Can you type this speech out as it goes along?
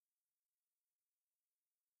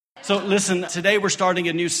So listen, today we're starting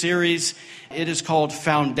a new series. It is called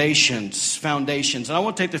Foundations. And I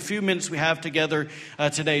want to take the few minutes we have together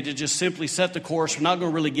today to just simply set the course. We're not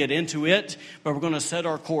going to really get into it, but we're going to set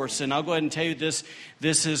our course. And I'll go ahead and tell you this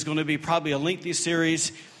is going to be probably a lengthy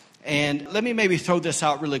series. And let me maybe throw this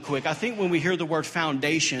out really quick. I think when we hear the word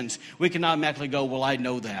foundations, we can automatically go, well, I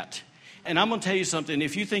know that. And I'm going to tell you something.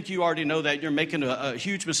 If you think you already know that, you're making a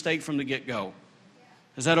huge mistake from the get-go.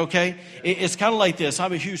 Is that okay? It's kind of like this.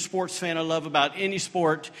 I'm a huge sports fan. I love about any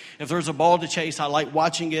sport. If there's a ball to chase, I like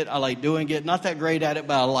watching it. I like doing it. Not that great at it,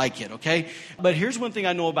 but I like it, okay? But here's one thing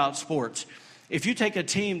I know about sports. If you take a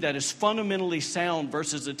team that is fundamentally sound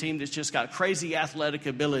versus a team that's just got crazy athletic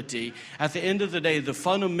ability, at the end of the day, the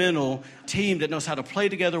fundamental team that knows how to play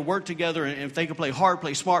together, work together, and if they can play hard,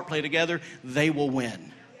 play smart, play together, they will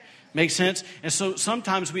win. Make sense? And so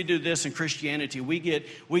sometimes we do this in Christianity. We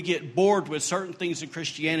get bored with certain things in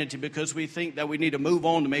Christianity because we think that we need to move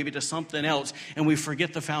on to maybe to something else, and we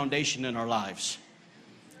forget the foundation in our lives.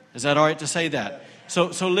 Is that all right to say that? So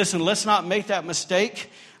listen, let's not make that mistake.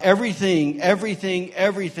 Everything in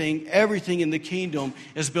the kingdom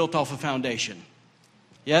is built off a foundation.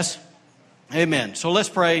 Yes? Amen. So let's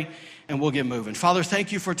pray. And we'll get moving. Father,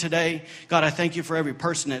 thank you for today. God, I thank you for every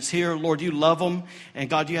person that's here. Lord, you love them. And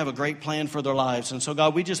God, you have a great plan for their lives. And so,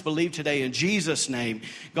 God, we just believe today in Jesus' name,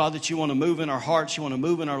 God, that you want to move in our hearts. You want to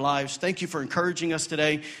move in our lives. Thank you for encouraging us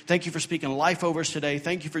today. Thank you for speaking life over us today.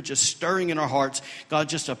 Thank you for just stirring in our hearts, God,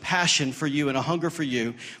 just a passion for you and a hunger for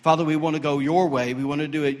you. Father, we want to go your way. We want to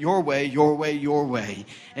do it your way, your way, your way.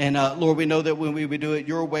 And Lord, we know that when we do it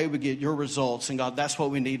your way, we get your results. And God, that's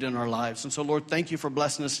what we need in our lives. And so, Lord, thank you for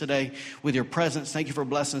blessing us today with your presence. Thank you for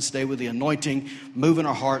blessing us today with the anointing. Move in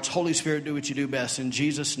our hearts. Holy Spirit, do what you do best. In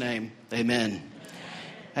Jesus' name, amen.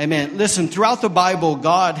 Amen. Listen, throughout the Bible,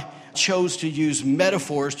 God chose to use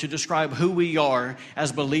metaphors to describe who we are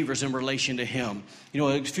as believers in relation to Him. You know,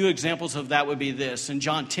 a few examples of that would be this. In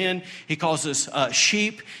John 10, He calls us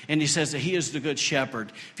sheep, and He says that He is the good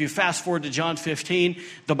shepherd. If you fast forward to John 15,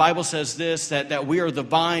 the Bible says this, that we are the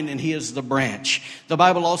vine and He is the branch. The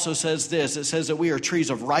Bible also says this. It says that we are trees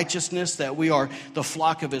of righteousness, that we are the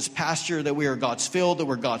flock of His pasture, that we are God's field, that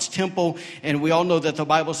we're God's temple. And we all know that the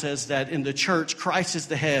Bible says that in the church, Christ is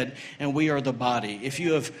the head and we are the body. If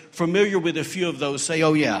you are familiar with a few of those, say,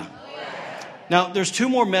 oh yeah. Now, there's two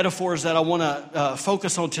more metaphors that I want to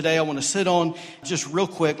focus on today. I want to sit on just real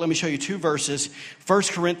quick. Let me show you two verses. 1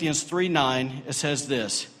 Corinthians 3:9, it says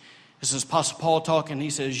this. This is Apostle Paul talking. He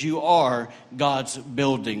says, you are God's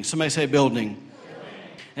building. Somebody say building.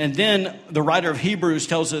 And then the writer of Hebrews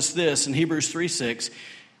tells us this in Hebrews 3:6.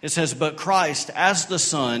 It says, but Christ, as the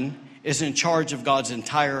Son, is in charge of God's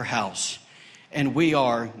entire house. And we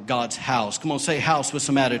are God's house. Come on, say house with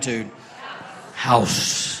some attitude.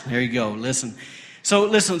 House. There you go. Listen. So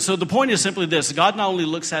the point is simply this. God not only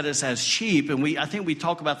looks at us as sheep, and I think we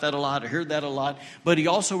talk about that a lot, or hear that a lot, but He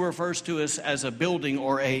also refers to us as a building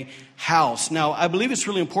or a house. Now, I believe it's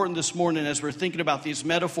really important this morning as we're thinking about these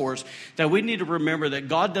metaphors that we need to remember that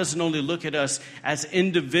God doesn't only look at us as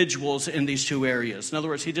individuals in these two areas. In other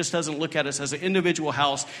words, He just doesn't look at us as an individual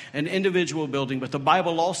house, an individual building, but the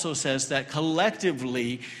Bible also says that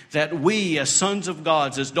collectively that we as sons of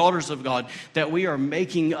God, as daughters of God, that we are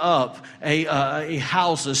making up a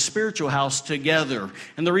house, a spiritual house together.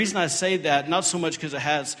 And the reason I say that, not so much because it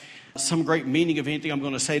has some great meaning of anything I'm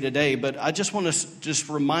going to say today, but I just want to just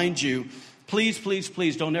remind you, please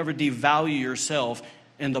don't ever devalue yourself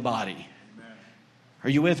in the body. Are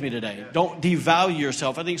you with me today? Don't devalue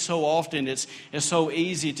yourself. I think so often it's so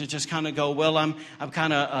easy to just kind of go, well, I'm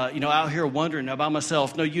kind of out here wondering about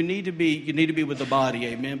myself. No, you need to be with the body,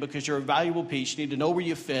 amen, because you're a valuable piece. You need to know where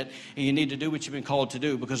you fit, and you need to do what you've been called to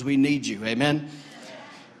do because we need you, amen.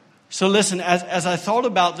 So listen, as I thought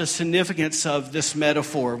about the significance of this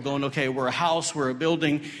metaphor of going, okay, we're a house, we're a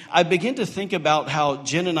building, I begin to think about how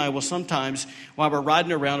Jen and I will sometimes, while we're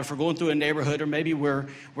riding around, if we're going through a neighborhood or maybe we're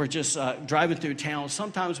just driving through town,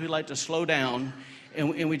 sometimes we like to slow down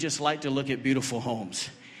and we just like to look at beautiful homes.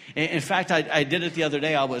 In fact, I did it the other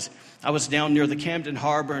day. I was down near the Camden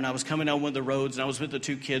Harbor, and I was coming down one of the roads, and I was with the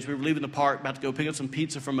two kids. We were leaving the park, about to go pick up some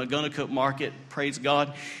pizza from a Gunnacook market, praise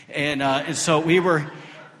God. And so we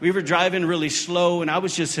were driving really slow, and I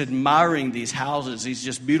was just admiring these houses, these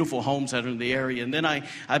just beautiful homes that are in the area. And then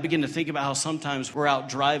I began to think about how sometimes we're out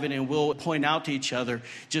driving and we'll point out to each other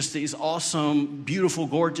just these awesome, beautiful,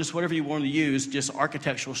 gorgeous, whatever you want to use, just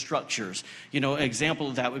architectural structures. You know, an example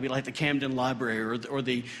of that would be like the Camden Library or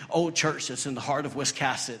the old church that's in the heart of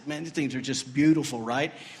Wiscasset. Man, these things are just beautiful,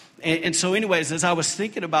 right? And so anyways, as I was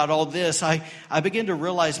thinking about all this, I began to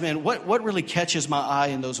realize, man, what really catches my eye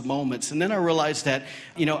in those moments? And then I realized that,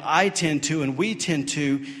 I tend to, and we tend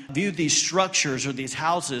to view these structures or these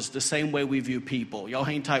houses the same way we view people. Y'all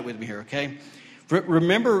hang tight with me here, okay?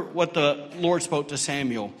 Remember what the Lord spoke to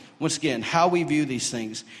Samuel. Once again, how we view these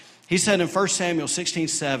things. He said in 1 Samuel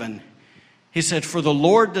 16:7, he said, "For the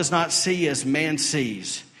Lord does not see as man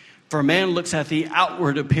sees. For man looks at the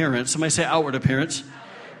outward appearance." Somebody say outward appearance.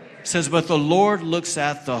 It says, "But the Lord looks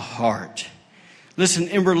at the heart." Listen,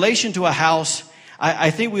 in relation to a house,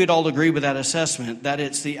 I think we would all agree with that assessment, that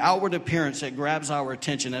it's the outward appearance that grabs our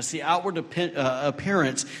attention. That's the outward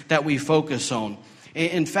appearance that we focus on.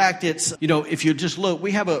 In fact, it's, if you just look,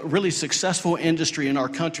 we have a really successful industry in our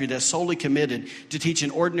country that's solely committed to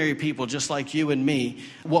teaching ordinary people just like you and me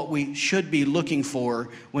what we should be looking for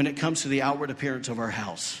when it comes to the outward appearance of our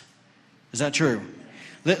house. Is that true?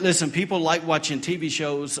 Listen, people like watching TV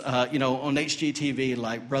shows, on HGTV,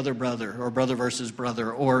 like Brother or Brother versus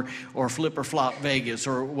Brother, or Flip or Flop Vegas,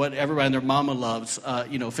 or what everybody and their mama loves,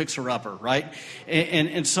 Fixer Upper, right?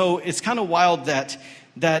 And so it's kind of wild that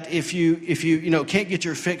if you can't get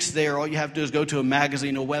your fix there, all you have to do is go to a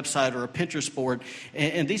magazine, a website, or a Pinterest board.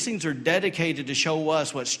 And these things are dedicated to show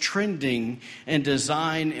us what's trending in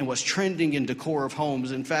design and what's trending in decor of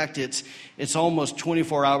homes. In fact, it's almost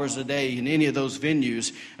 24 hours a day in any of those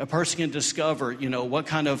venues. A person can discover, what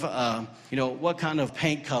kind of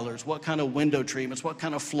paint colors, what kind of window treatments, what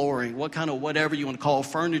kind of flooring, what kind of whatever you want to call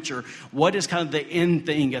furniture. What is kind of the in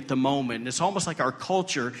thing at the moment? And it's almost like our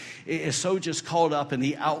culture is so just caught up in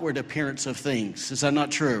the outward appearance of things. Is that not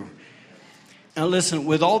true? Now listen,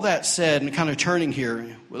 with all that said, and kind of turning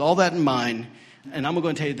here, with all that in mind, and I'm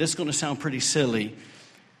going to tell you, this is going to sound pretty silly,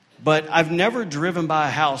 but I've never driven by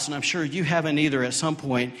a house, and I'm sure you haven't either at some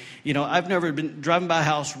point. I've never been driving by a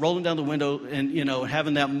house, rolling down the window, and,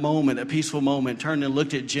 having that moment, a peaceful moment, turned and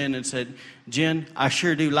looked at Jen and said, "Jen, I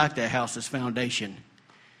sure do like that house's foundation."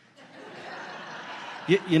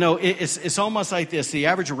 It's almost like this. The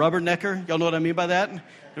average rubbernecker, y'all know what I mean by that?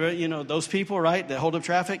 Those people, right, that hold up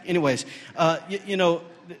traffic. Anyways,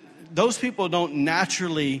 those people don't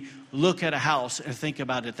naturally look at a house and think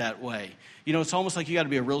about it that way. It's almost like you got to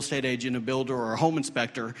be a real estate agent, a builder, or a home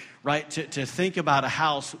inspector, right, to think about a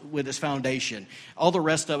house with its foundation. All the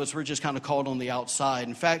rest of us, we're just kind of called on the outside.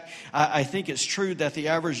 In fact, I think it's true that the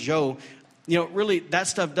average Joe, really that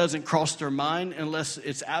stuff doesn't cross their mind unless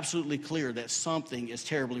it's absolutely clear that something is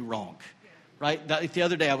terribly wrong. Right? The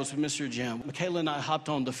other day I was with Mr. Jim. Michaela and I hopped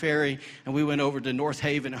on the ferry and we went over to North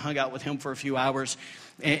Haven and hung out with him for a few hours.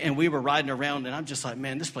 And we were riding around and I'm just like,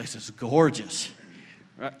 man, this place is gorgeous.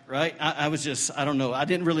 Right? I don't know. I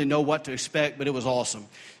didn't really know what to expect, but it was awesome.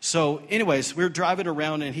 So anyways, we were driving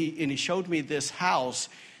around and he showed me this house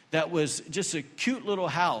that was just a cute little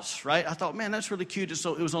house, right? I thought, man, that's really cute.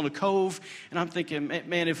 So it was on a cove, and I'm thinking,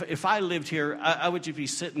 man, if I lived here, I would just be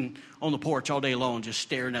sitting on the porch all day long, just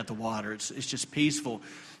staring at the water. It's just peaceful.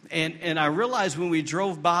 And I realized when we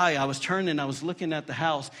drove by, I was turning, I was looking at the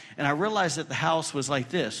house, and I realized that the house was like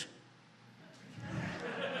this.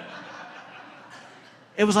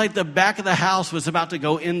 It was like the back of the house was about to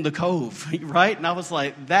go in the cove, right? And I was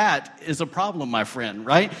like, that is a problem, my friend,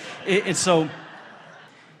 right? And so...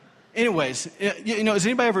 Anyways, has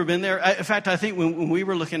anybody ever been there? In fact, I think when we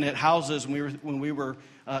were looking at houses, when we were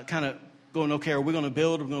kind of going, okay, are we going to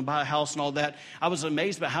build? Are we going to buy a house and all that? I was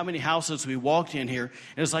amazed about how many houses we walked in here.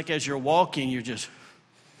 And it's like as you're walking, you're just,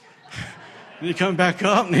 and you come back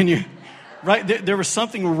up, and then you, right? There was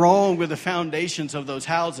something wrong with the foundations of those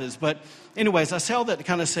houses. But anyways, I say all that to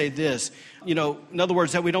kind of say this. In other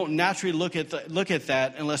words, that we don't naturally look at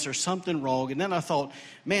that unless there's something wrong. And then I thought,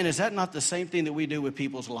 man, is that not the same thing that we do with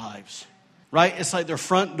people's lives? Right? It's like their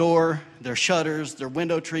front door, their shutters, their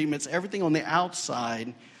window treatments, everything on the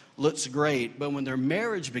outside looks great. But when their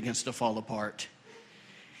marriage begins to fall apart,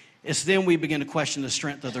 it's then we begin to question the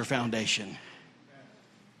strength of their foundation.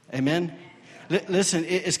 Amen? Listen,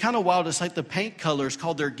 it's kind of wild. It's like the paint colors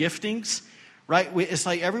called their giftings. Right? It's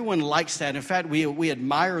like everyone likes that. In fact, we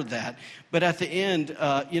admire that. But at the end,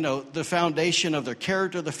 the foundation of their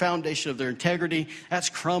character, the foundation of their integrity, that's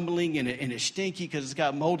crumbling and it's stinky because it's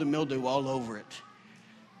got mold and mildew all over it.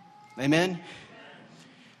 Amen?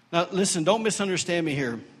 Now, listen, don't misunderstand me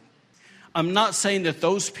here. I'm not saying that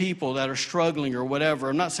those people that are struggling or whatever,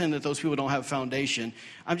 I'm not saying that those people don't have a foundation.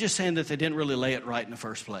 I'm just saying that they didn't really lay it right in the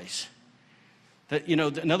first place. That,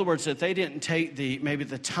 in other words, that they didn't take maybe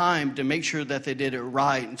the time to make sure that they did it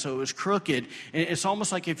right. And so it was crooked. And it's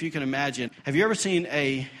almost like, if you can imagine, have you ever seen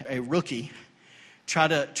a rookie try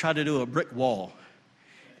to do a brick wall?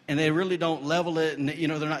 and they really don't level it, and they're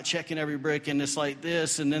not checking every brick, and it's like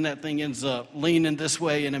this, and then that thing ends up leaning this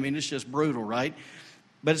way, and I mean, it's just brutal, right?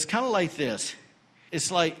 But it's kind of like this.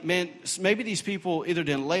 It's like, man, maybe these people either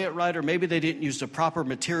didn't lay it right, or maybe they didn't use the proper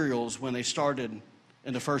materials when they started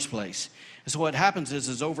in the first place. And so what happens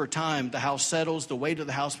is over time, the house settles, the weight of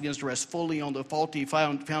the house begins to rest fully on the faulty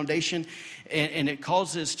foundation, and it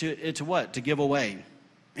causes it to what? To give away.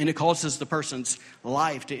 And it causes the person's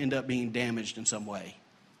life to end up being damaged in some way.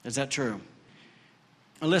 Is that true?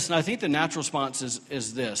 And listen, I think the natural response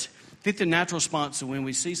is this. I think the natural response is when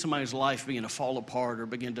we see somebody's life begin to fall apart or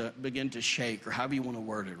begin to shake, or however you want to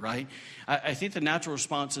word it, right? I think the natural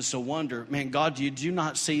response is to wonder, man, God, you do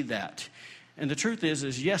not see that. And the truth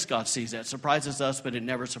is yes, God sees that. It surprises us, but it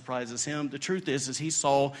never surprises him. The truth is he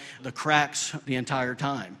saw the cracks the entire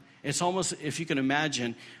time. It's almost, if you can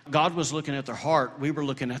imagine, God was looking at their heart. We were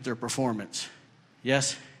looking at their performance.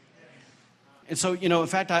 Yes? And so, in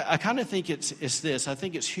fact, I kind of think it's this. I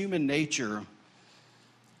think it's human nature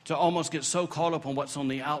to almost get so caught up on what's on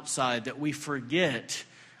the outside that we forget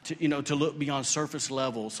to look beyond surface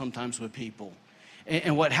level sometimes with people.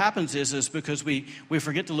 And what happens is because we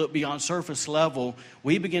forget to look beyond surface level,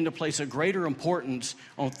 we begin to place a greater importance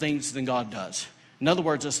on things than God does. In other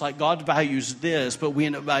words, it's like God values this, but we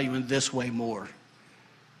end up valuing this way more.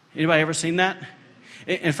 Anybody ever seen that?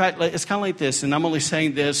 In fact, it's kind of like this, and I'm only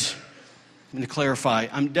saying this to clarify.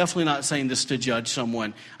 I'm definitely not saying this to judge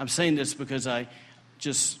someone. I'm saying this because I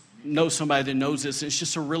just know somebody that knows this. It's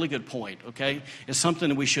just a really good point, okay? It's something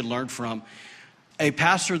that we should learn from. A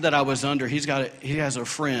pastor that I was under, he has a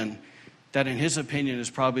friend that in his opinion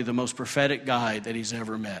is probably the most prophetic guy that he's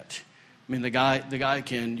ever met. I mean, the guy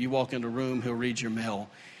can, you walk in the room, he'll read your mail.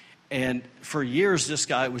 And for years, this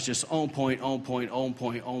guy was just on point.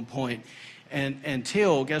 And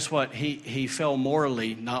until, guess what? He fell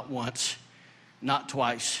morally, not once, not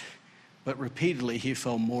twice, but repeatedly he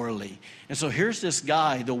fell morally. And so here's this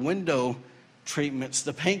guy, the window treatments,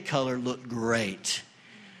 the paint color looked great.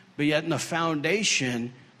 But yet in the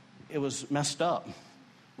foundation, it was messed up,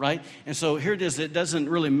 right? And so here it is. It doesn't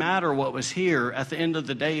really matter what was here. At the end of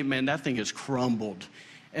the day, man, that thing is crumbled.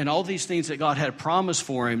 And all these things that God had promised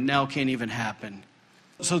for him now can't even happen.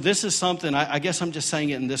 So this is something, I guess I'm just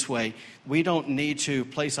saying it in this way. We don't need to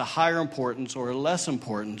place a higher importance or a less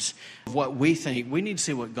importance of what we think. We need to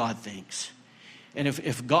see what God thinks. And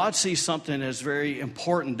if God sees something as very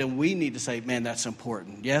important, then we need to say, man, that's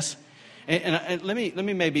important. Yes? And let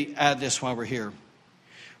me maybe add this while we're here.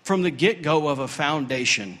 From the get-go of a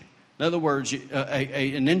foundation, in other words,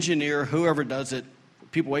 an engineer, whoever does it,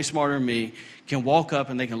 people way smarter than me, can walk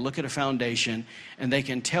up and they can look at a foundation and they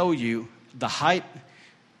can tell you the height,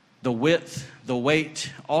 the width, the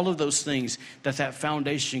weight, all of those things that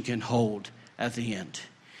foundation can hold at the end.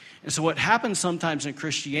 And so what happens sometimes in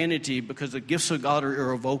Christianity, because the gifts of God are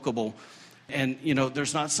irrevocable, and,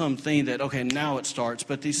 there's not something that, okay, now it starts.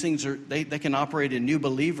 But these things they can operate in new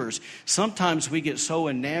believers. Sometimes we get so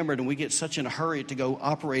enamored and we get such in a hurry to go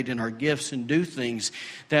operate in our gifts and do things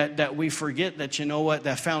that we forget that,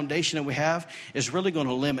 that foundation that we have is really going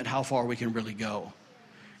to limit how far we can really go.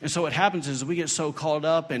 And so what happens is we get so caught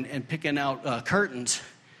up in picking out curtains,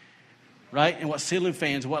 right? And what ceiling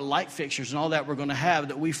fans, what light fixtures and all that we're going to have,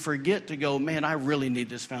 that we forget to go, man, I really need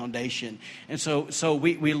this foundation. And so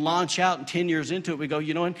we launch out, and 10 years into it, we go,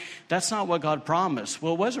 what? That's not what God promised.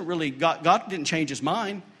 Well, it wasn't really, God didn't change his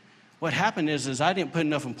mind. What happened is I didn't put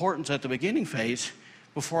enough importance at the beginning phase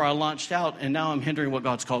before I launched out, and now I'm hindering what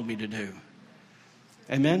God's called me to do.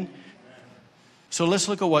 Amen? So let's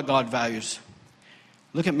look at what God values.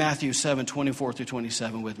 Look at Matthew 7, 24 through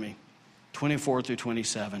 27 with me. 24 through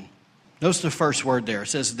 27. Notice the first word there. It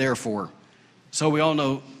says, therefore. So we all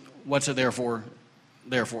know what's a therefore.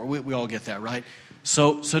 Therefore. We all get that, right?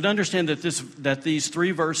 So to understand that these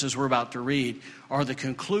three verses we're about to read are the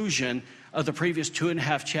conclusion of the previous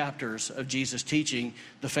 2.5 chapters of Jesus teaching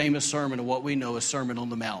the famous sermon of what we know as Sermon on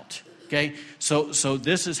the Mount. Okay? So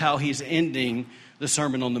this is how he's ending the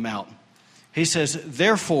Sermon on the Mount. He says,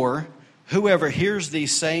 therefore, whoever hears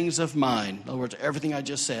these sayings of mine, in other words, everything I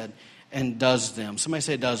just said, and does them. Somebody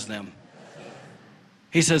say does them.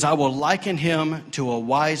 He says, I will liken him to a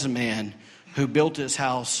wise man who built his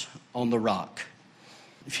house on the rock.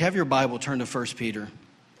 If you have your Bible, turn to 1 Peter.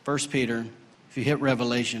 1 Peter, if you hit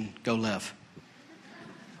Revelation, go left.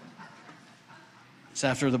 It's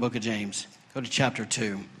after the book of James. Go to chapter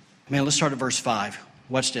 2. Man, let's start at verse 5.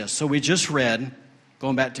 Watch this. So we just read,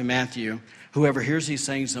 going back to Matthew, whoever hears these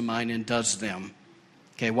sayings of mine and does them.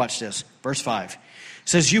 Okay, watch this. Verse 5. It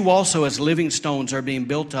says, you also as living stones are being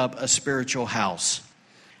built up a spiritual house,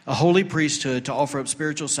 a holy priesthood to offer up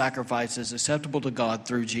spiritual sacrifices acceptable to God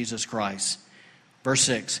through Jesus Christ. Verse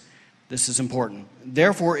 6, this is important.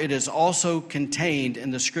 Therefore it is also contained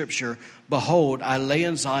in the scripture, behold, I lay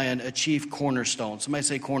in Zion a chief cornerstone. Somebody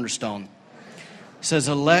say cornerstone. It says,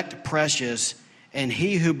 elect, precious, and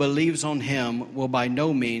he who believes on him will by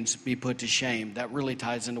no means be put to shame. That really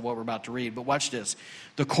ties into what we're about to read. But watch this.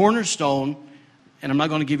 The cornerstone, and I'm not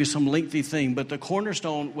going to give you some lengthy thing, but the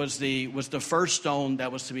cornerstone was the first stone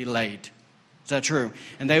that was to be laid. Is that true?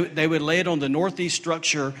 And they would lay it on the northeast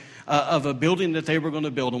structure of a building that they were going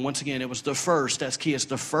to build. And once again, it was the first. That's key. It's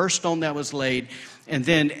the first stone that was laid. And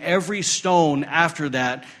then every stone after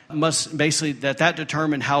that must basically, that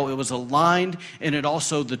determined how it was aligned. And it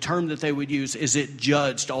also, the term that they would use is it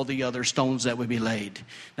judged all the other stones that would be laid.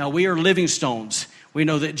 Now, we are living stones. We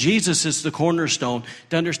know that Jesus is the cornerstone,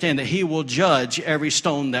 to understand that he will judge every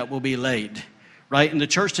stone that will be laid. Right? In the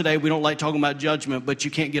church today, we don't like talking about judgment, but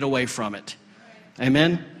you can't get away from it.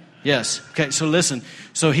 Amen? Yes. Okay, so listen.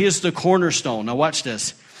 So he is the cornerstone. Now watch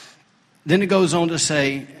this. Then it goes on to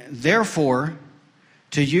say, therefore,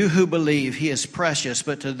 to you who believe, he is precious,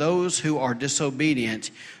 but to those who are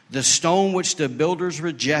disobedient, the stone which the builders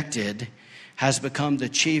rejected has become the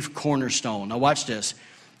chief cornerstone. Now watch this.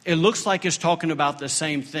 It looks like it's talking about the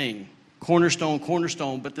same thing. Cornerstone,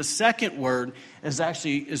 cornerstone. But the second word is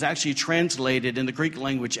actually translated in the Greek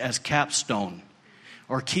language as capstone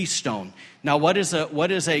or keystone. Now, what is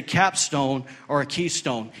a capstone or a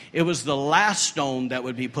keystone? It was the last stone that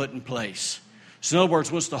would be put in place. So in other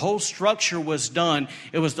words, once the whole structure was done,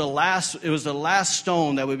 it was the last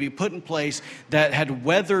stone that would be put in place that had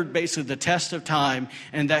weathered basically the test of time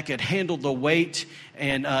and that could handle the weight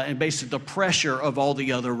and basically the pressure of all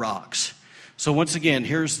the other rocks. So once again,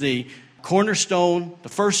 here's the cornerstone, the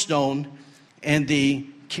first stone, and the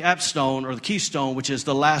capstone or the keystone, which is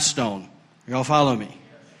the last stone. You all follow me?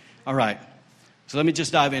 All right. So let me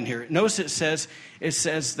just dive in here. Notice it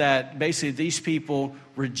says that basically these people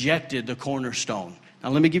rejected the cornerstone. Now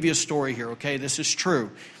let me give you a story here, okay? This is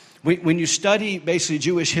true. When you study basically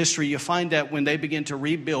Jewish history, you find that when they begin to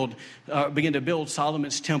build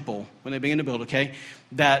Solomon's temple, when they begin to build, okay,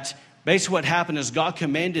 that basically what happened is God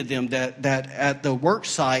commanded them that at the work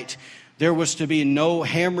site, there was to be no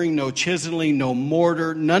hammering, no chiseling, no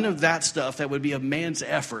mortar, none of that stuff that would be of man's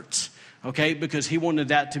efforts. Okay, because he wanted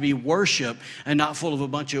that to be worship and not full of a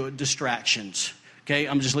bunch of distractions. Okay,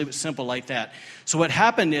 I'm just leave it simple like that. So what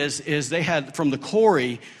happened is they had, from the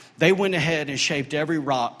quarry, they went ahead and shaped every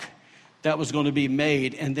rock that was going to be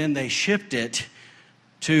made, and then they shipped it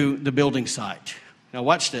to the building site. Now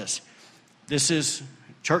watch this. This is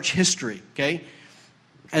church history, okay?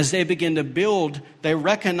 As they began to build, they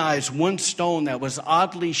recognized one stone that was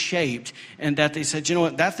oddly shaped and that they said, you know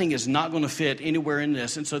what, that thing is not going to fit anywhere in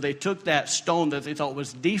this. And so they took that stone that they thought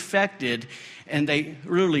was defected and they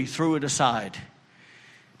really threw it aside.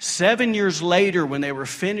 7 years later, when they were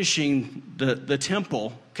finishing the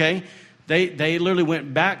temple, okay, they literally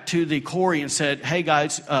went back to the quarry and said, hey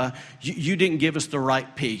guys, you didn't give us the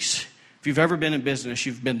right piece. If you've ever been in business,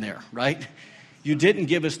 you've been there, right? You didn't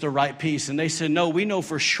give us the right piece. And they said, no, we know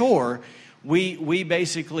for sure we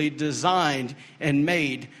basically designed and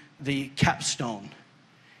made the capstone.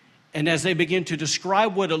 And as they begin to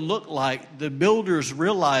describe what it looked like, the builders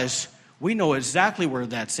realized, we know exactly where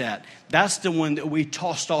that's at. That's the one that we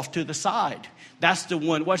tossed off to the side. That's the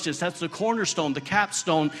one, watch this, that's the cornerstone, the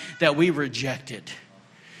capstone that we rejected.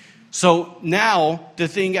 So now the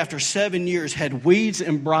thing after 7 years had weeds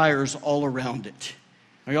and briars all around it.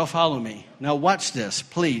 Are y'all follow me? Now watch this,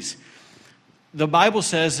 please. The Bible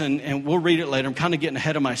says, and we'll read it later, I'm kind of getting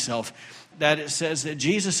ahead of myself, that it says that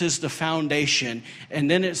Jesus is the foundation. And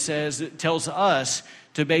then it tells us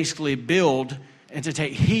to basically build and to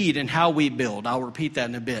take heed in how we build. I'll repeat that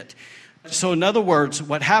in a bit. So in other words,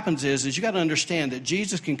 what happens is you got to understand that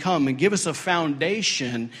Jesus can come and give us a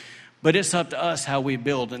foundation, but it's up to us how we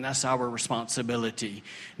build, and that's our responsibility.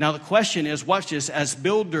 Now the question is, watch this, as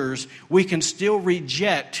builders, we can still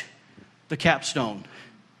reject the capstone.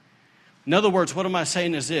 In other words, what am I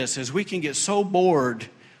saying is this, is we can get so bored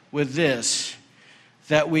with this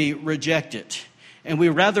that we reject it. And we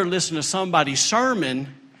rather listen to somebody's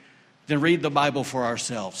sermon than read the Bible for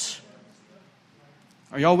ourselves.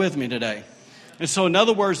 Are y'all with me today? And so in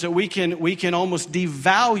other words, that we can almost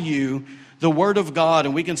devalue the Word of God,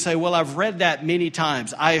 and we can say, well, I've read that many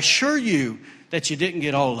times. I assure you that you didn't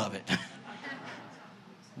get all of it.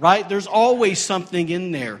 Right? There's always something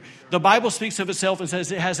in there. The Bible speaks of itself and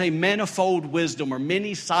says it has a manifold wisdom or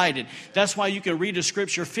many-sided. That's why you can read a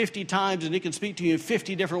scripture 50 times and it can speak to you in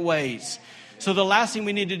 50 different ways. So the last thing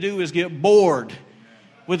we need to do is get bored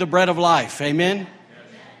with the bread of life. Amen?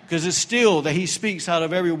 Because it's still that he speaks out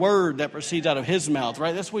of every word that proceeds out of his mouth,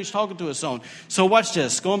 right? That's what he's talking to us on. So watch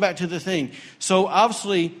this, going back to the thing. So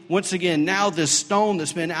obviously, once again, now this stone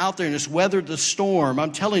that's been out there and it's weathered the storm,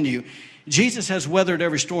 I'm telling you, Jesus has weathered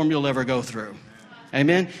every storm you'll ever go through.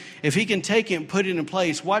 Amen. If he can take it and put it in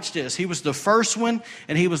place, watch this. He was the first one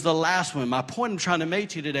and he was the last one. My point I'm trying to make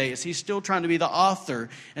to you today is he's still trying to be the author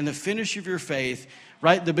and the finisher of your faith,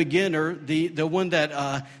 right? The beginner, the one that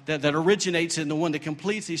originates and the one that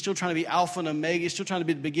completes. He's still trying to be Alpha and Omega. He's still trying to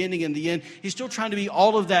be the beginning and the end. He's still trying to be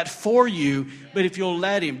all of that for you. But if you'll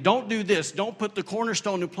let him, don't do this. Don't put the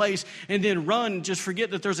cornerstone in place and then run and just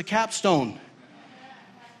forget that there's a capstone.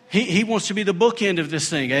 He wants to be the bookend of this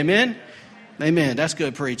thing. Amen? Amen. That's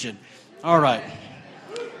good preaching. All right.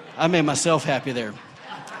 I made myself happy there.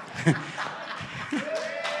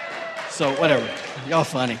 So whatever. Y'all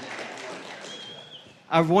funny.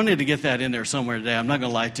 I wanted to get that in there somewhere today. I'm not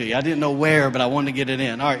going to lie to you. I didn't know where, but I wanted to get it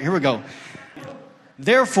in. All right, here we go.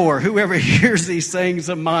 Therefore, whoever hears these sayings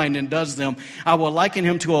of mine and does them, I will liken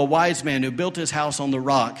him to a wise man who built his house on the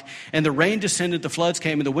rock. And the rain descended, the floods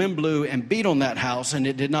came, and the wind blew and beat on that house, and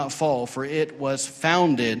it did not fall, for it was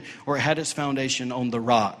founded, or it had its foundation on the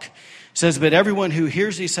rock. It says, but everyone who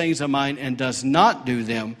hears these sayings of mine and does not do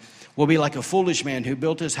them will be like a foolish man who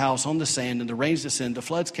built his house on the sand, and the rains descended, the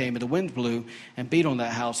floods came, and the wind blew and beat on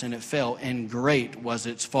that house, and it fell, and great was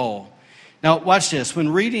its fall. Now, watch this. When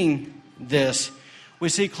reading this, we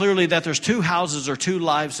see clearly that there's two houses or two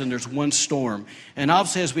lives, and there's one storm. And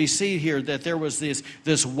obviously, as we see here, that there was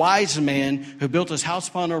this wise man who built his house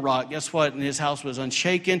upon a rock. Guess what? And his house was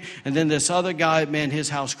unshaken. And then this other guy, man, his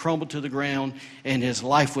house crumbled to the ground, and his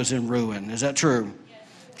life was in ruin. Is that true?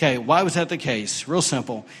 Okay, why was that the case? Real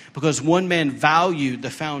simple. Because one man valued the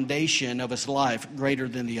foundation of his life greater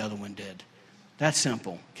than the other one did. That's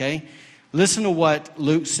simple, okay? Listen to what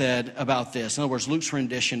Luke said about this. In other words, Luke's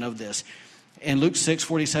rendition of this. In Luke 6,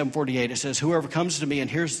 47, 48, it says, whoever comes to me and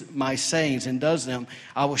hears my sayings and does them,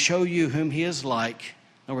 I will show you whom he is like.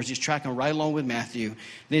 In other words, he's tracking right along with Matthew.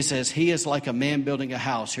 Then he says, he is like a man building a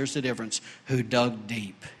house. Here's the difference. Who dug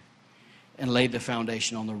deep and laid the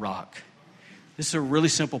foundation on the rock. This is a really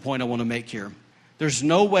simple point I want to make here. There's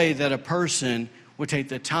no way that a person would take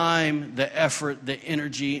the time, the effort, the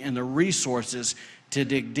energy, and the resources to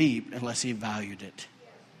dig deep unless he valued it.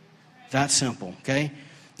 That simple, okay?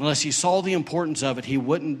 Unless he saw the importance of it, he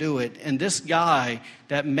wouldn't do it. And this guy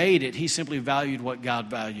that made it, he simply valued what God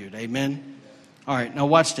valued. Amen? All right, now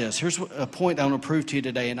watch this. Here's a point I want to prove to you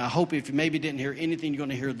today, and I hope if you maybe didn't hear anything, you're going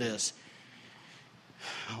to hear this.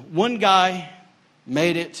 One guy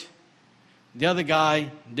made it. The other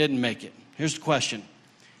guy didn't make it. Here's the question.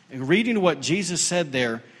 In reading what Jesus said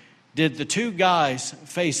there, did the two guys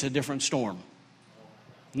face a different storm?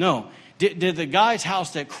 No. Did the guy's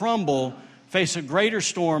house that crumbled face a greater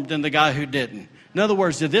storm than the guy who didn't? In other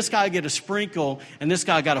words, did this guy get a sprinkle and this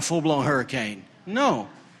guy got a full-blown hurricane? No.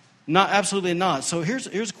 Absolutely not. So here's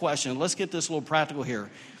a question. Let's get this a little practical here.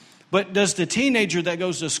 But does the teenager that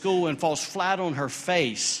goes to school and falls flat on her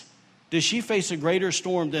face, does she face a greater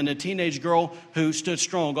storm than a teenage girl who stood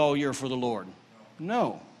strong all year for the Lord?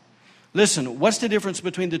 No. Listen, what's the difference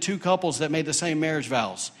between the two couples that made the same marriage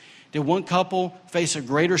vows? Did one couple face a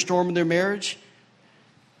greater storm in their marriage?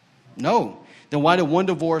 No. Then why did one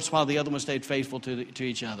divorce while the other one stayed faithful to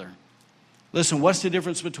each other? Listen, what's the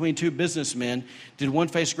difference between two businessmen? Did one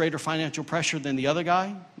face greater financial pressure than the other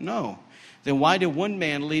guy? No. Then why did one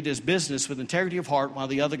man lead his business with integrity of heart while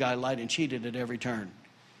the other guy lied and cheated at every turn?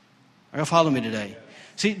 Are you follow me today?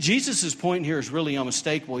 See, Jesus' point here is really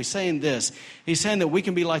unmistakable. He's saying this. He's saying that we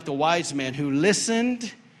can be like the wise man who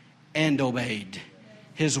listened and obeyed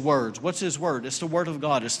his words. What's his word? It's the word of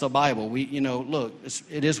God. It's the Bible. Look,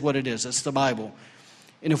 it is what it is. It's the Bible.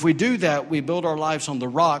 And if we do that, we build our lives on the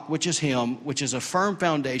rock, which is him, which is a firm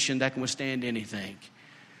foundation that can withstand anything.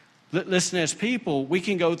 Listen, as people, we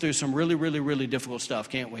can go through some really, really, really difficult stuff,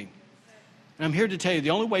 can't we? And I'm here to tell you, the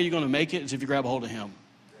only way you're going to make it is if you grab a hold of him.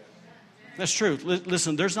 That's true.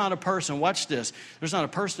 Listen, there's not a person, watch this, there's not a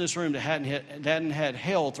person in this room that hadn't had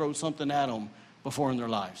hell throw something at them before in their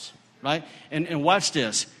lives, right? And watch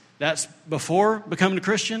this. That's before becoming a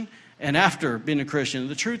Christian and after being a Christian.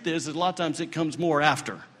 The truth is that a lot of times it comes more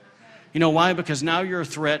after. You know why? Because now you're a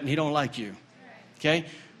threat and he don't like you, okay?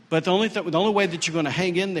 But the only way that you're going to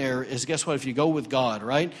hang in there is, guess what, if you go with God,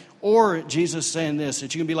 right? Or Jesus saying this,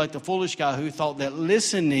 that you can be like the foolish guy who thought that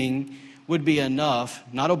listening would be enough,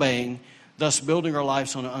 not obeying, thus building our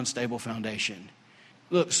lives on an unstable foundation.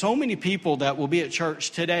 Look, so many people that will be at church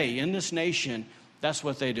today in this nation, that's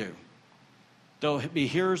what they do. They'll be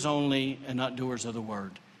hearers only and not doers of the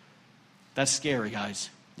word. That's scary, guys.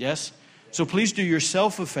 Yes? So please do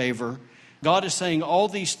yourself a favor. God is saying all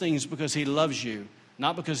these things because He loves you,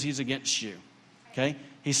 not because He's against you. Okay?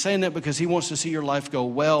 He's saying that because He wants to see your life go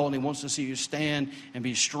well, and He wants to see you stand and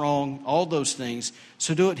be strong, all those things.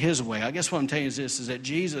 So do it His way. I guess what I'm telling you is this, is that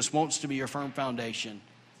Jesus wants to be your firm foundation.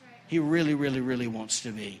 He really, really, really wants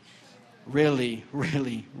to be. Really,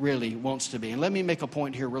 really, really wants to be. And let me make a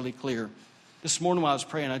point here really clear. This morning while I was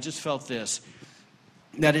praying, I just felt this,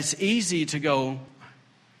 that it's easy to go,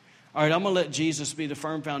 all right, I'm going to let Jesus be the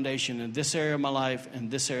firm foundation in this area of my life,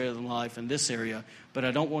 and this area of my life, and this area, but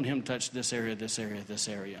I don't want Him to touch this area, this area, this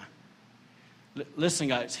area. Listen,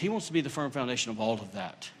 guys, He wants to be the firm foundation of all of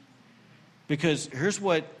that. Because here's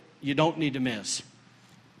what you don't need to miss,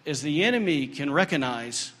 is the enemy can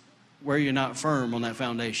recognize where you're not firm on that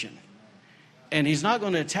foundation. And he's not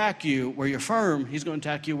going to attack you where you're firm. He's going to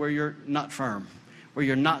attack you where you're not firm, where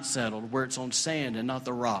you're not settled, where it's on sand and not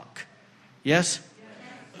the rock. Yes?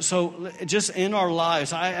 So just in our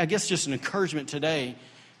lives, I guess just an encouragement today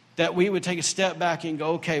that we would take a step back and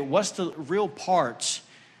go, okay, what's the real parts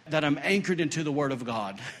that I'm anchored into the Word of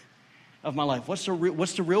God of my life? What's the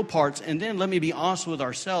real parts? And then let me be honest with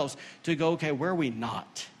ourselves to go, okay, where are we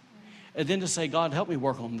not? And then to say, God, help me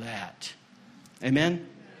work on that. Amen?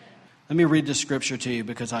 Let me read this scripture to you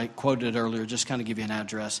because I quoted it earlier, just kind of give you an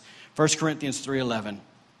address. 1 Corinthians 3:11.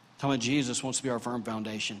 Talking about Jesus wants to be our firm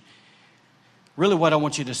foundation. Really what I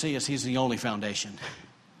want you to see is He's the only foundation.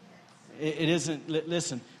 It isn't,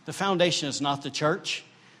 listen, the foundation is not the church.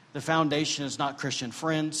 The foundation is not Christian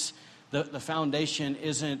Friends. The foundation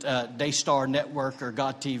isn't Daystar Network or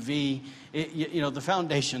God TV. The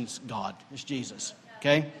foundation's God. It's Jesus.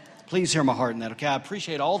 Okay? Please hear my heart in that. Okay? I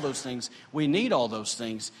appreciate all those things. We need all those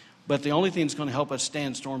things. But the only thing that's going to help us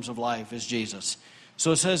stand storms of life is Jesus.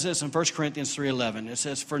 So it says this in 1 Corinthians 3:11. It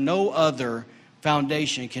says, for no other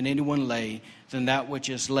foundation can anyone lay than that which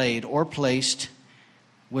is laid or placed,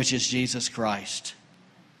 which is Jesus Christ.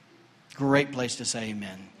 Great place to say amen.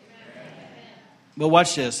 Amen. But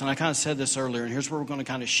watch this, and I kind of said this earlier, and here's where we're going to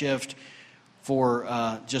kind of shift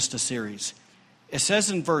for just a series. It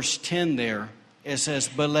says in verse 10 there, it says,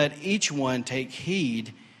 but let each one take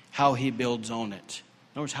heed how he builds on it.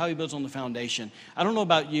 In other words, how he builds on the foundation. I don't know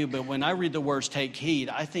about you, but when I read the words take heed,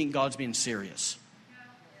 I think God's being serious.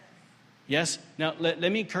 Yes? Now, let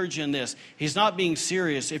me encourage you in this. He's not being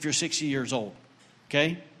serious if you're 60 years old.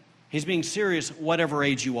 Okay? He's being serious whatever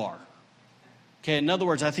age you are. Okay? In other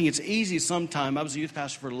words, I think it's easy sometimes. I was a youth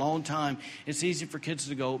pastor for a long time. It's easy for kids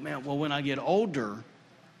to go, man, well, when I get older,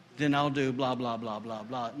 then I'll do blah, blah, blah, blah,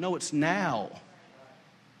 blah. No, it's now.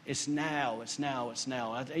 It's now, it's now, it's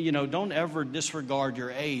now. Don't ever disregard your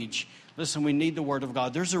age. Listen, we need the Word of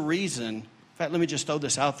God. There's a reason. In fact, let me just throw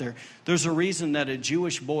this out there. There's a reason that a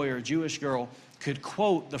Jewish boy or a Jewish girl could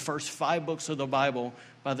quote the first 5 books of the Bible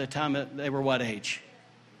by the time they were what age?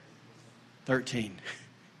 13.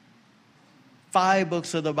 5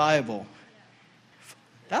 books of the Bible.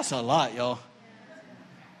 That's a lot, y'all.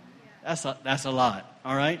 That's a lot,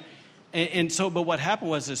 all right? And so, but what happened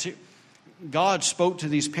was this. God spoke to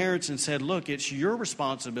these parents and said, look, it's your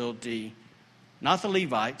responsibility, not the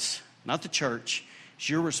Levites, not the church. It's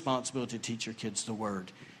your responsibility to teach your kids the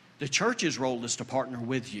Word. The church's role is to partner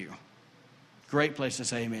with you. Great place to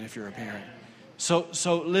say amen if you're a parent. So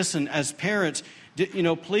listen, as parents,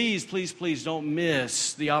 please, please, please don't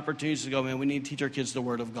miss the opportunities to go, man, we need to teach our kids the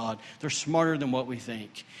Word of God. They're smarter than what we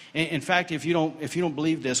think. In fact, if you don't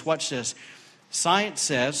believe this, watch this. Science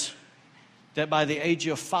says that by the age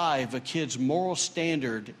of 5, a kid's moral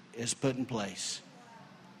standard is put in place.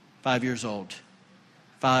 5 years old.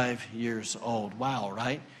 5 years old. Wow,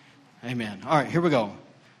 right? Amen. All right, here we go.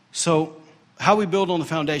 So how we build on the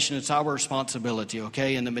foundation, it's our responsibility,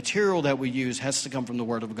 okay? And the material that we use has to come from the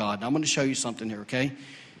Word of God. Now, I'm going to show you something here, okay?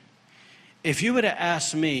 If you would have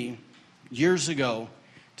asked me years ago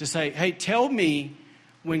to say, hey, tell me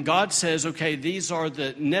when God says, okay, these are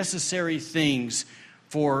the necessary things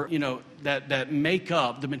for, that make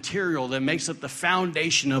up the material that makes up the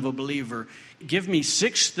foundation of a believer. Give me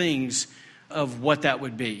 6 things of what that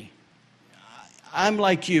would be. I'm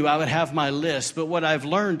like you, I would have my list, but what I've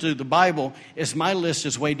learned through the Bible is my list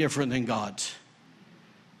is way different than God's.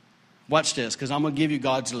 Watch this, because I'm going to give you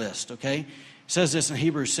God's list, okay? It says this in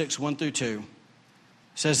Hebrews 6, 1 through 2. It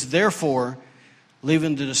says, therefore,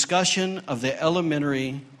 leaving the discussion of the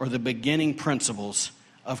elementary or the beginning principles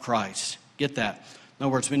of Christ. Get that. In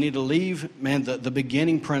other words, we need to leave, the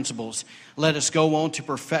beginning principles. Let us go on to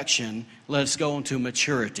perfection. Let us go on to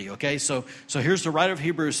maturity, okay? So here's the writer of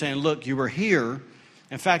Hebrews saying, look, you were here.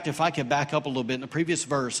 In fact, if I could back up a little bit, in the previous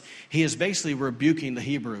verse, he is basically rebuking the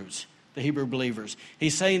Hebrews, the Hebrew believers.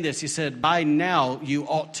 He's saying this. He said, by now you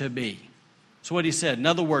ought to be. So what he said, in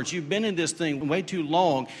other words, you've been in this thing way too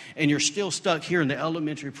long and you're still stuck here in the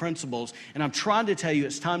elementary principles. And I'm trying to tell you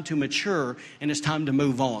it's time to mature and it's time to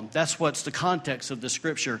move on. That's what's the context of the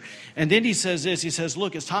scripture. And then he says this, he says,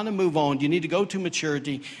 look, it's time to move on. You need to go to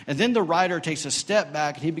maturity. And then the writer takes a step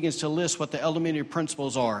back and he begins to list what the elementary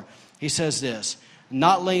principles are. He says this,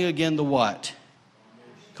 not laying again the what?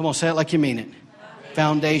 Come on, say it like you mean it.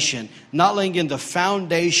 Foundation. Not laying in the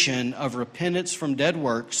foundation of repentance from dead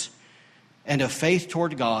works and of faith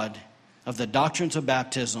toward God, of the doctrines of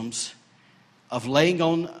baptisms, of laying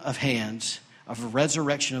on of hands, of a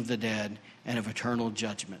resurrection of the dead, and of eternal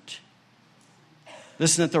judgment.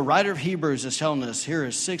 Listen, that the writer of Hebrews is telling us here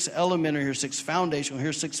are 6 elementary, here are 6 foundational, here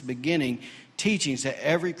are 6 beginning teachings that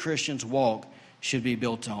every Christian's walk should be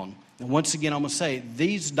built on. And once again, I'm going to say,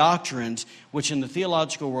 these doctrines, which in the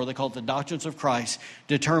theological world they call it the doctrines of Christ,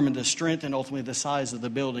 determine the strength and ultimately the size of the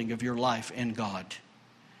building of your life in God.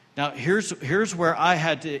 Now, here's where I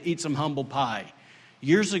had to eat some humble pie.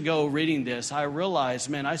 Years ago, reading this, I realized,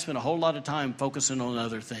 man, I spent a whole lot of time focusing on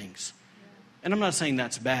other things. And I'm not saying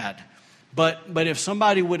that's bad. But if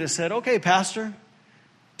somebody would have said, okay, Pastor,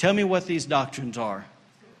 tell me what these doctrines are.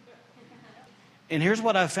 And here's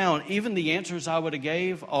what I found. Even the answers I would have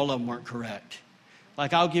gave, all of them weren't correct.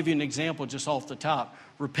 Like, I'll give you an example just off the top.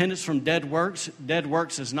 Repentance from dead works. Dead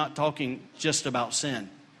works is not talking just about sin.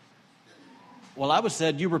 Well, I would have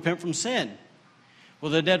said, you repent from sin. Well,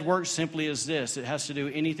 the dead works simply is this. It has to do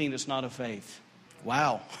anything that's not of faith.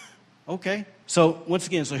 Wow. Okay. So, once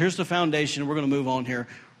again, here's the foundation. We're going to move on here.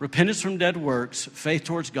 Repentance from dead works, faith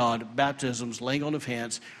towards God, baptisms, laying on of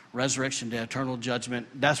hands, resurrection, death, eternal judgment.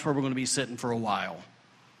 That's where we're going to be sitting for a while.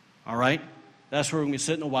 All right? That's where we're going to be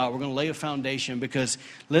sitting a while. We're going to lay a foundation because,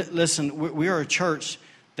 listen, we are a church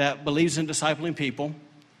that believes in discipling people.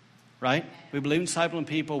 Right? We believe in discipling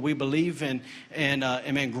people. We believe in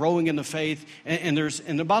growing in the faith. And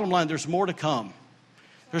the bottom line, there's more to come.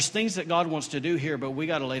 There's things that God wants to do here, but we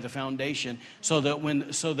got to lay the foundation so that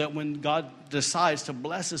when God decides to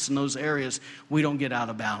bless us in those areas, we don't get out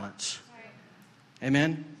of balance.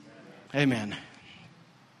 Amen? Amen.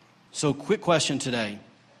 So, quick question today.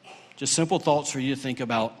 Just simple thoughts for you to think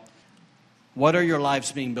about. What are your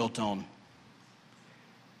lives being built on?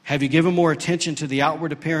 Have you given more attention to the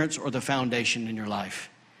outward appearance or the foundation in your life?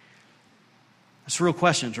 That's real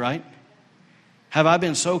questions, right? Have I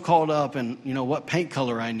been so caught up in, what paint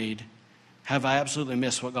color I need? Have I absolutely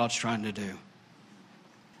missed what God's trying to do?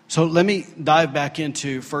 So let me dive back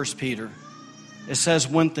into 1 Peter. It says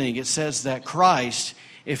one thing. It says that Christ,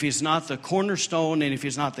 if he's not the cornerstone and if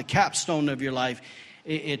he's not the capstone of your life,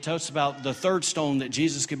 it talks about the third stone that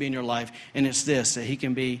Jesus could be in your life, and it's this, that he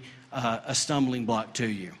can be a stumbling block to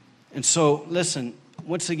you. And so, listen,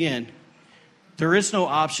 once again, there is no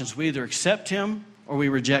options. We either accept him or we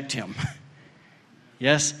reject him.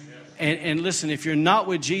 Yes? And listen, if you're not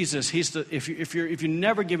with Jesus, if you're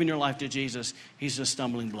never given your life to Jesus, he's a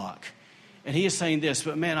stumbling block. And he is saying this,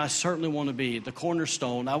 but man, I certainly want to be the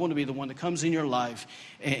cornerstone. I want to be the one that comes in your life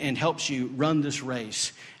and helps you run this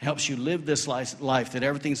race, helps you live this life, that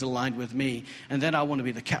everything's aligned with me. And then I want to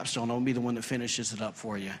be the capstone. I want to be the one that finishes it up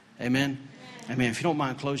for you. Amen? Amen. If you don't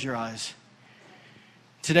mind, close your eyes.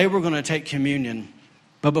 Today we're going to take communion.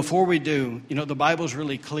 But before we do, the Bible's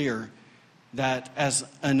really clear that as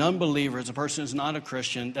an unbeliever, as a person who's not a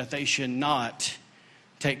Christian, that they should not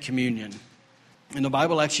take communion. And the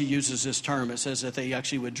Bible actually uses this term. It says that they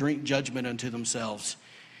actually would drink judgment unto themselves.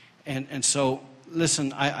 And so,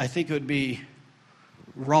 listen, I think it would be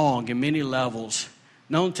wrong in many levels,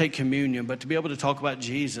 not only to take communion, but to be able to talk about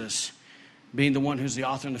Jesus being the one who's the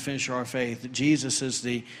author and the finisher of our faith. That Jesus is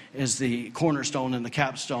the cornerstone and the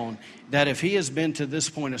capstone. That if he has been to this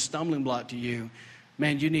point a stumbling block to you,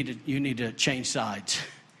 man, you need to change sides.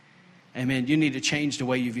 Amen. You need to change the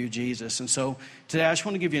way you view Jesus. And so today I just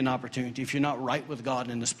want to give you an opportunity. If you're not right with God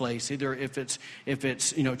in this place, either if it's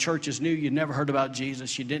church is new, you never heard about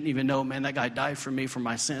Jesus, you didn't even know, man, that guy died for me for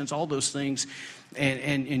my sins, all those things.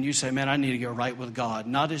 And you say, man, I need to get right with God,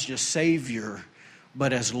 not as just Savior,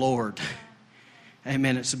 but as Lord.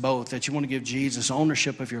 Amen. It's both, that you want to give Jesus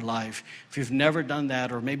ownership of your life. If you've never done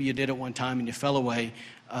that, or maybe you did it one time and you fell away,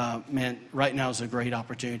 man, right now is a great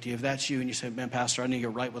opportunity. If that's you and you say, man, Pastor, I need to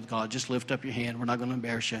get right with God, just lift up your hand. We're not going to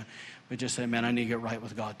embarrass you, but just say, man, I need to get right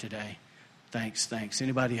with God today. Thanks.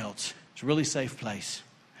 Anybody else? It's a really safe place.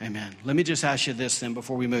 Amen. Let me just ask you this then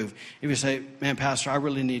before we move. If you say, man, Pastor, I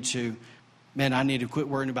need to quit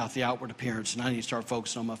worrying about the outward appearance and I need to start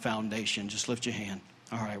focusing on my foundation, just lift your hand.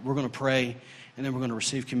 All right, we're going to pray and then we're going to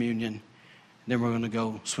receive communion. And then we're going to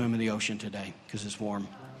go swim in the ocean today because it's warm.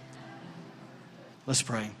 Let's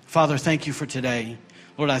pray. Father, thank you for today.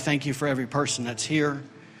 Lord, I thank you for every person that's here.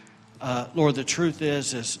 Lord, the truth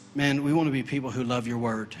is, man, we want to be people who love your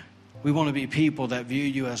word. We want to be people that view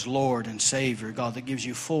you as Lord and Savior, God, that gives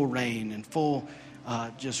you full reign and full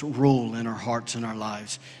just rule in our hearts and our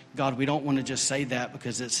lives. God, we don't want to just say that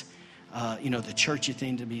because it's, the churchy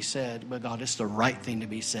thing to be said, but God, it's the right thing to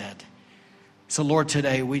be said. So, Lord,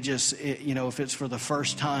 today we just, if it's for the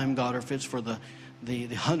first time, God, or if it's for the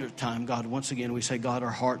 100th time, God, once again we say, God, our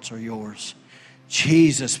hearts are yours.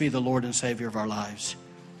 Jesus, be the Lord and Savior of our lives.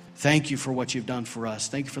 Thank you for what you've done for us.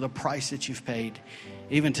 Thank you for the price that you've paid.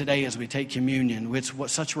 Even today as we take communion, it's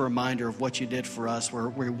such a reminder of what you did for us, where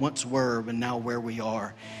we once were and now where we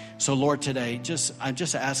are. So, Lord, today, I'm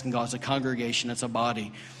just asking, God, as a congregation, as a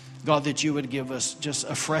body, God, that you would give us just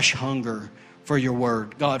a fresh hunger for your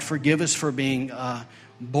word. God, forgive us for being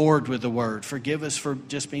bored with the word. Forgive us for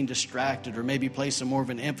just being distracted or maybe placing more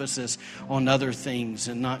of an emphasis on other things.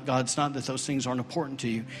 And God, it's not that those things aren't important to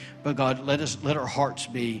you, but God, let our hearts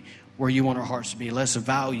be where you want our hearts to be. Let's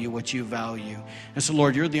value what you value. And so,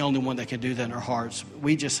 Lord, you're the only one that can do that in our hearts.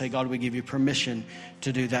 We just say, God, we give you permission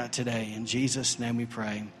to do that today. In Jesus' name we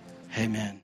pray. Amen.